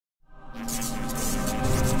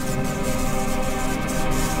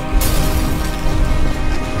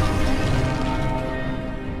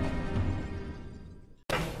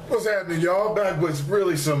What's happening, y'all? Back with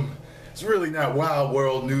it's really not Wild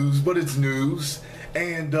World news, but it's news.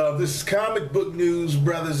 And this is comic book news,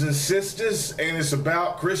 brothers and sisters, and it's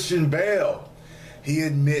about Christian Bale. He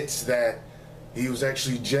admits that he was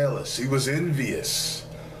actually jealous. He was envious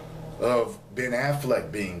of Ben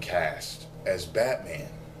Affleck being cast as Batman.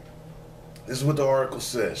 This is what the article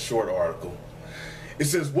says, short article. It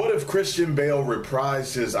says, what if Christian Bale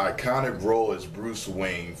reprised his iconic role as Bruce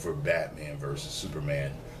Wayne for Batman vs.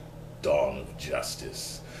 Superman: Dawn of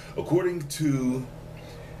Justice? According to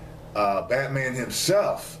Batman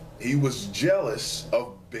himself, he was jealous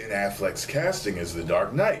of Ben Affleck's casting as the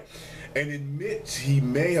Dark Knight and admits he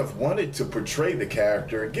may have wanted to portray the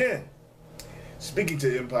character again. Speaking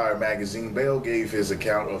to Empire magazine, Bale gave his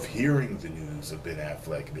account of hearing the news of Ben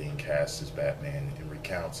Affleck being cast as Batman and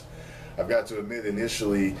recounts, I've got to admit,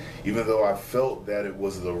 initially, even though I felt that it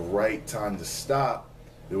was the right time to stop,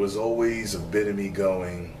 there was always a bit of me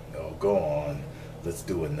going, oh, go on, let's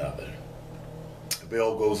do another.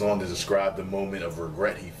 Bale goes on to describe the moment of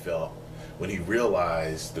regret he felt when he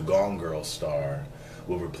realized the Gone Girl star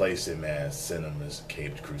will replace him as cinema's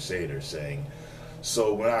Caped Crusader, saying,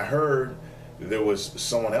 so when I heard there was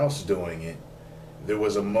someone else doing it, there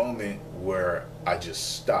was a moment where I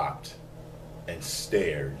just stopped and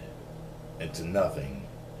stared into nothing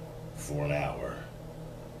for an hour,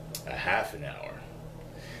 a half an hour.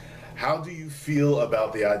 How do you feel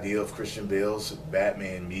about the idea of Christian Bale's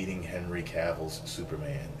Batman meeting Henry Cavill's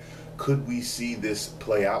Superman? Could we see this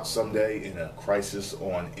play out someday in a Crisis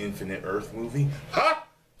on Infinite Earth movie? Hot?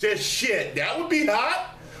 Just shit, that would be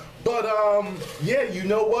hot. But yeah, you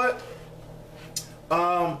know what?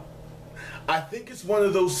 I think it's one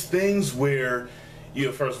of those things where, you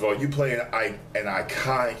know, first of all, you play an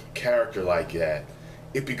iconic character like that,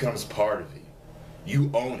 it becomes part of you. You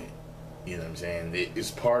own it. You know what I'm saying?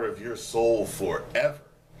 It's part of your soul forever.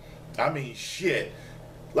 I mean, shit.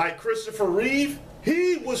 Like Christopher Reeve,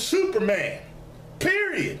 he was Superman.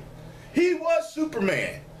 Period. He was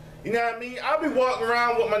Superman. You know what I mean? I'll be walking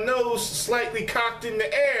around with my nose slightly cocked in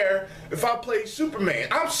the air if I play Superman.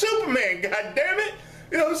 I'm Superman, goddammit.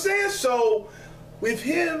 You know what I'm saying? So, with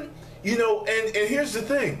him, you know, and here's the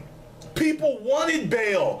thing. People wanted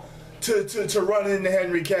Bale to run into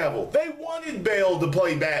Henry Cavill. They wanted Bale to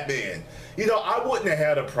play Batman. You know, I wouldn't have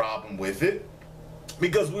had a problem with it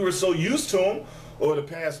because we were so used to him over the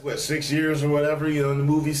past, what, 6 years or whatever, you know, the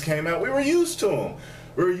movies came out. We were used to him.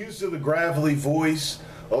 We were used to the gravelly voice.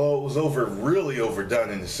 Oh, it was really overdone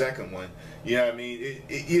in the second one. You know what I mean?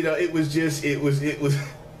 You know, it was just,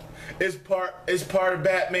 it's part of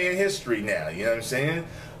Batman history now. You know what I'm saying?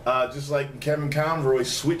 Just like Kevin Conroy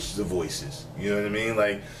switched the voices. You know what I mean?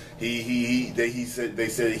 Like they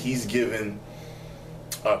said he's given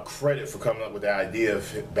credit for coming up with the idea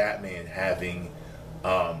of Batman having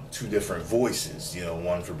two different voices. You know,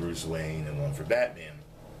 one for Bruce Wayne and one for Batman.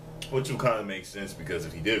 Which would kind of make sense because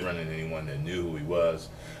if he did run into anyone that knew who he was,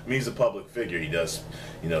 I mean, he's a public figure. He does,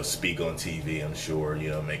 you know, speak on TV, I'm sure, you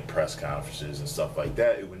know, make press conferences and stuff like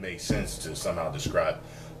that. It would make sense to somehow describe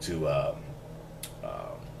to, I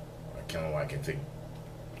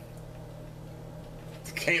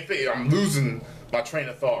can't think, I'm losing my train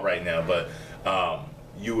of thought right now, but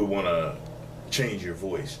you would want to change your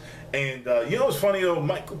voice. And, you know what's funny though,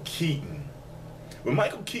 Michael Keaton. When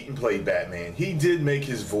Michael Keaton played Batman, he did make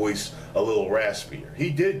his voice a little raspier.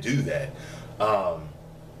 He did do that.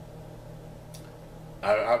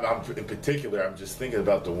 In particular, I'm just thinking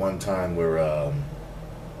about the one time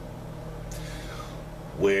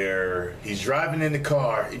where he's driving in the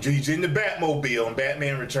car, he's in the Batmobile, and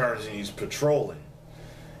Batman returns, and he's patrolling,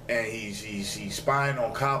 and he's spying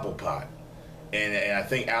on Cobblepot, and I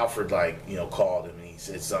think Alfred, like, you know, called him and he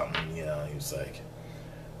said something, you know, he was like,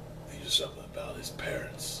 something about his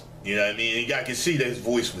parents. You know what I mean? I could see that his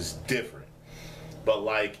voice was different. But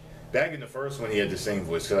like back in the first one, he had the same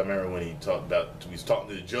voice. Because I remember when he was talking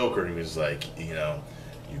to the Joker, and he was like, you know,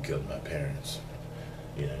 you killed my parents.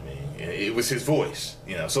 You know what I mean? And it was his voice.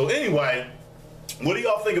 You know. So anyway, what do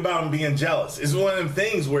y'all think about him being jealous? It's one of them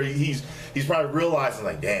things where he's probably realizing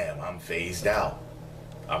like, damn, I'm phased out.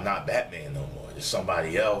 I'm not Batman no more. There's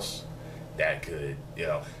somebody else that could, you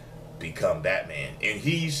know, become Batman. And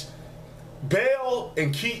Bale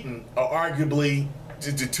and Keaton are arguably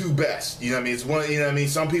the two best. You know what I mean? It's one. You know what I mean?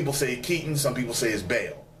 Some people say Keaton, some people say it's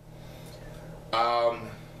Bale.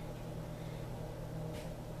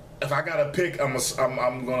 If I gotta pick, I'm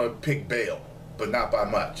gonna pick Bale, but not by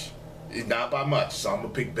much. Not by much. So I'm gonna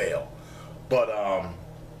pick Bale. But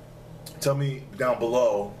tell me down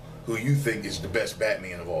below who you think is the best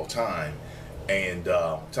Batman of all time, and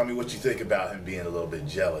tell me what you think about him being a little bit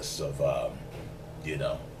jealous of, you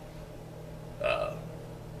know,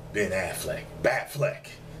 Ben Affleck, Batfleck,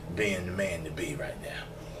 being the man to be right now.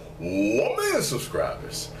 1 million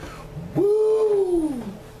subscribers. Woo!